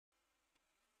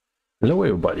Hello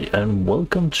everybody and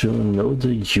welcome to another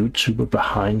YouTuber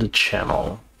behind the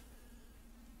channel.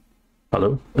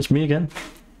 Hello, it's me again.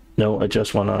 No, I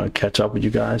just want to catch up with you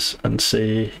guys and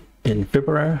say in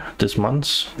February this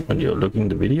month when you're looking at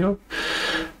the video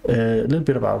a little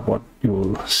bit about what you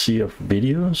will see of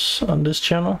videos on this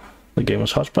channel, the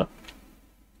Gamers Hotspot.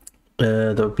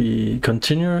 There'll be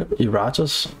continue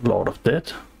Errata's Lord of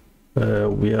Dead.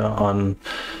 We are on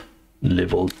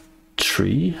level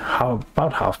 3,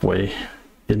 about halfway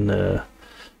in the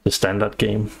standard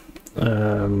game.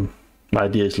 My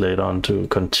idea is later on to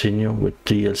continue with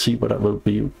DLC, but I will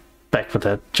be back for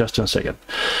that just in a second.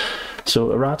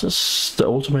 So Errata's the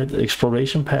ultimate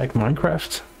exploration pack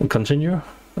Minecraft will continue,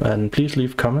 and please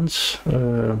leave comments.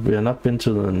 We have not been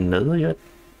to the Nether yet,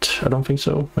 I don't think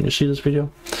so, when you see this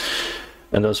video.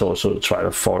 And there's also try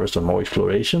the forest and more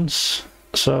explorations.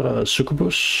 So the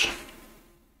Succubus,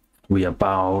 we are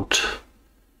about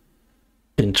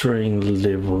entering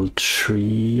level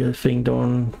 3, I think.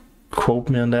 Don't quote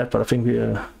me on that, but I think we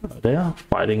are there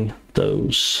fighting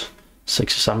those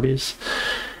sexy zombies.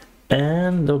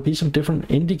 And there'll be some different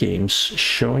indie games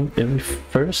showing every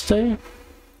Thursday.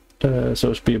 So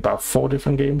it'll be about 4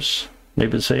 different games,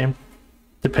 maybe the same,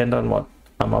 depend on what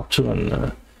I'm up to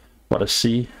and what I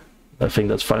see. I think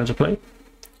that's fun to play.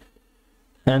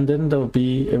 And then there'll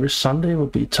be every Sunday will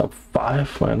be top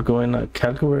 5 where I'm going a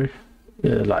category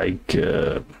like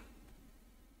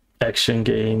action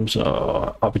games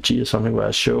or RPG or something, where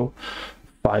I show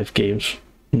 5 games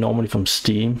normally from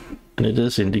Steam, and it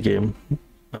is indie game,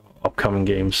 upcoming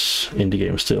games, indie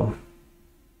games still.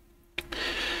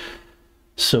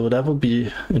 So that will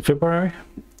be in February,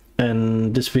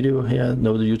 and this video here,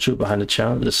 know the YouTube behind the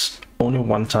channel, is only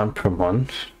 1 time per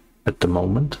month at the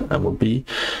moment, and will be.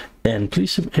 And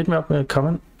please hit me up in a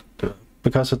comment,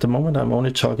 because at the moment I'm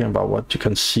only talking about what you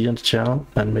can see on the channel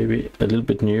and maybe a little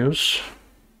bit news,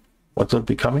 what will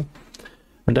be coming.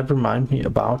 And that reminds me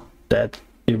about that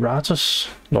Errata's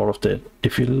Lord of Dead.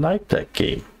 If you like that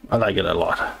game, I like it a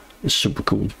lot. It's super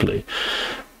cool to play.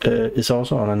 It's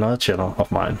also on another channel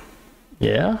of mine.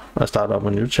 Yeah, I started up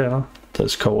a new channel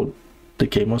that's called the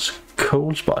Gamers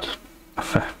Hotspot.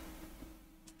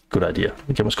 Good idea,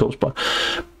 the Gamers Hotspot.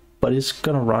 But it's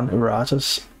gonna run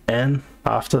Errata's, and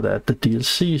after that the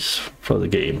DLCs for the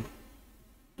game.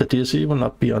 The DLC will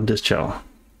not be on this channel,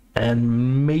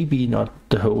 and maybe not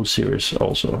the whole series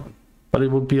also, but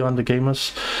it will be on the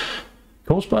Gamers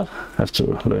Hotspot. I have to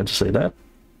learn to say that.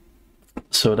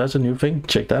 So that's a new thing,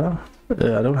 check that out.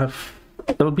 I don't have,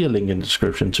 there will be a link in the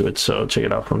description to it, so check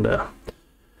it out from there.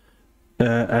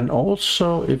 And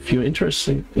also, if you're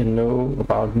interested in know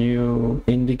about new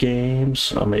indie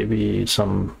games, or maybe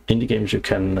some indie games you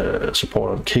can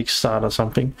support on Kickstarter or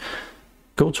something,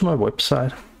 go to my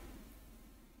website.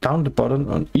 Down the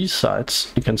bottom on each side,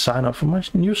 you can sign up for my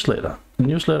newsletter. The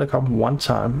newsletter comes 1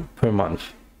 time per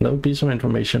month. There will be some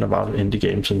information about indie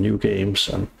games and new games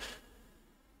and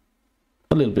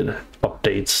a little bit of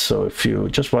updates. So if you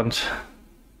just want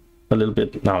a little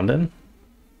bit now and then,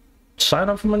 sign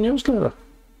up for my newsletter.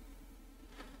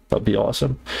 That'd be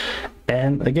awesome.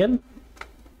 And again,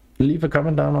 leave a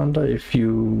comment down under if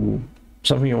you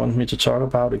something you want me to talk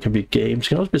about. It can be games, it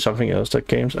can also be something else, like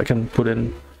games I can put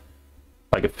in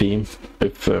like a theme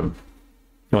if you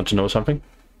want to know something.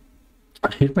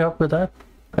 Hit me up with that.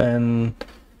 And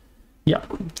yeah,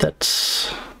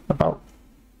 that's about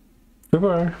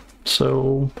February.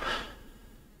 So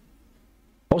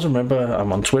also remember,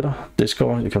 I'm on Twitter,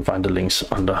 Discord, you can find the links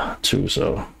under too,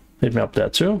 so hit me up there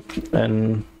too.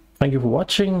 And thank you for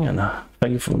watching, and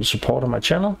thank you for the support on my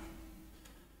channel.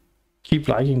 Keep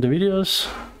liking the videos,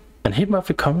 and hit me up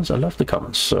with comments. I love the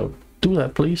comments, so do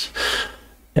that please.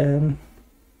 And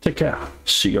take care.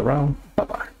 See you around. Bye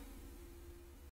bye.